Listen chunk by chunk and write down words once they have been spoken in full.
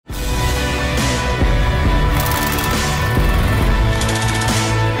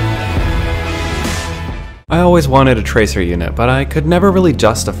I always wanted a tracer unit, but I could never really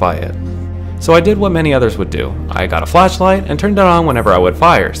justify it. So I did what many others would do. I got a flashlight and turned it on whenever I would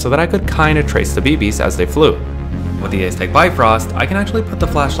fire, so that I could kinda trace the BBs as they flew. With the Acetech Bifrost, I can actually put the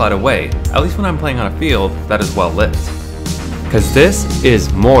flashlight away, at least when I'm playing on a field that is well lit. Cause this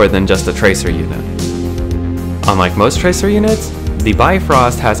is more than just a tracer unit. Unlike most tracer units, the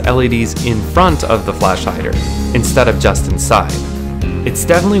Bifrost has LEDs in front of the flash hider, instead of just inside. It's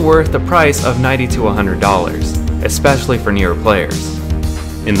definitely worth the price of $90 to $100, especially for newer players.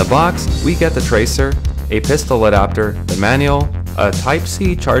 In the box, we get the tracer, a pistol adapter, the manual, a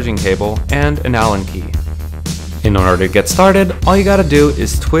Type-C charging cable, and an Allen key. In order to get started, all you gotta do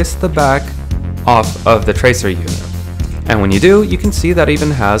is twist the back off of the tracer unit. And when you do, you can see that it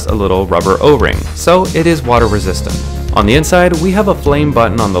even has a little rubber O-ring, so it is water resistant. On the inside, we have a flame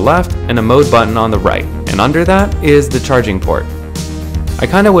button on the left and a mode button on the right, and under that is the charging port. I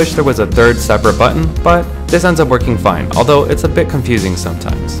kinda wish there was a third separate button, but this ends up working fine, although it's a bit confusing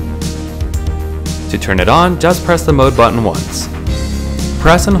sometimes. To turn it on, just press the mode button once.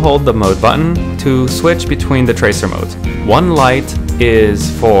 Press and hold the mode button to switch between the tracer modes. One light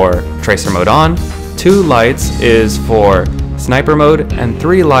is for tracer mode on, 2 lights is for sniper mode, and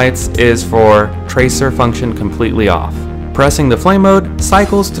 3 lights is for tracer function completely off. Pressing the flame mode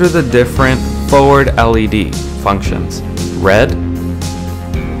cycles through the different forward LED functions. Red,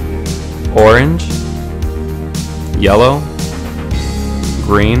 orange, yellow,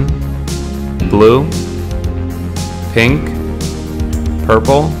 green, blue, pink,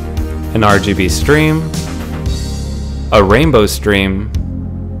 purple, an RGB stream, a rainbow stream,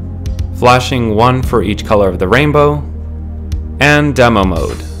 flashing 1 for each color of the rainbow, and demo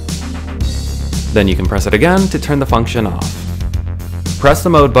mode. Then you can press it again to turn the function off. Press the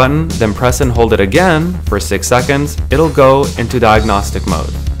mode button, then press and hold it again for 6 seconds. It'll go into diagnostic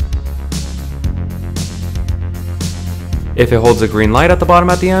mode. If it holds a green light at the bottom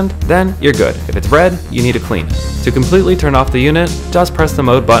at the end, then you're good. If it's red, you need to clean it. To completely turn off the unit, just press the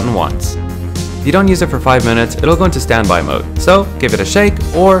mode button once. If you don't use it for 5 minutes, it'll go into standby mode, so give it a shake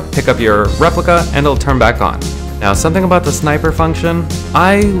or pick up your replica and it'll turn back on. Now, something about the sniper function,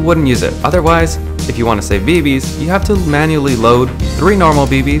 I wouldn't use it. Otherwise, if you want to save BBs, you have to manually load 3 normal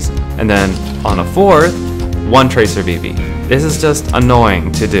BBs and then on a 4th, 1 tracer BB. This is just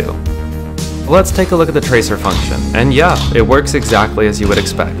annoying to do. Let's take a look at the tracer function, and yeah, it works exactly as you would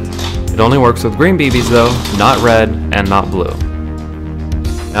expect. It only works with green BBs though, not red and not blue.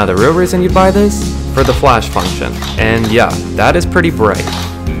 Now the real reason you'd buy this? For the flash function, and yeah, that is pretty bright.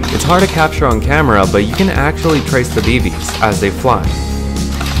 It's hard to capture on camera, but you can actually trace the BBs as they fly.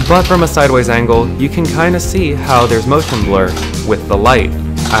 But from a sideways angle, you can kinda see how there's motion blur with the light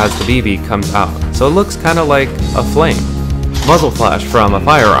as the BB comes out, so it looks kinda like a flame. Muzzle flash from a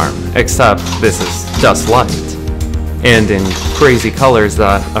firearm, except this is just light, and in crazy colors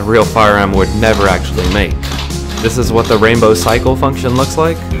that a real firearm would never actually make. This is what the rainbow cycle function looks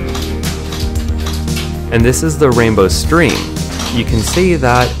like, and this is the rainbow stream. You can see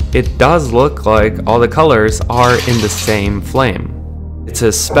that it does look like all the colors are in the same flame. It's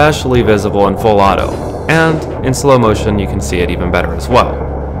especially visible in full auto, and in slow motion you can see it even better as well.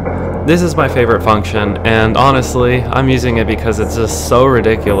 This is my favorite function, and honestly, I'm using it because it's just so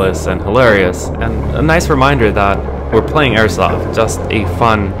ridiculous and hilarious, and a nice reminder that we're playing Airsoft, just a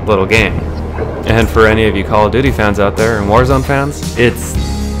fun little game. And for any of you Call of Duty fans out there and Warzone fans, it's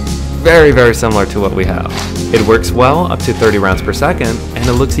very similar to what we have. It works well up to 30 rounds per second, and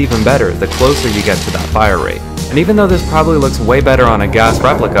it looks even better the closer you get to that fire rate. And even though this probably looks way better on a gas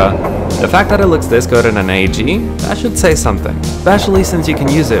replica, the fact that it looks this good in an AEG, that should say something, especially since you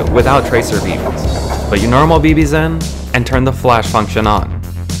can use it without tracer BBs. Put your normal BBs in, and turn the flash function on.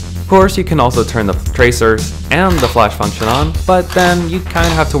 Of course, you can also turn the tracers and the flash function on, but then you kinda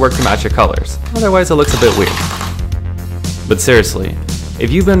have to work to match your colors, otherwise it looks a bit weird. But seriously,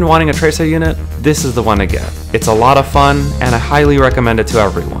 if you've been wanting a tracer unit, this is the one to get. It's a lot of fun, and I highly recommend it to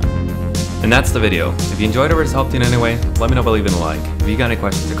everyone. And that's the video. If you enjoyed it or it's helped you in any way, let me know by leaving a like. If you got any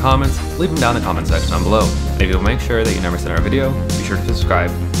questions or comments, leave them down in the comment section down below. And if you'll make sure that you never miss another video, be sure to subscribe.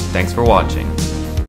 Thanks for watching.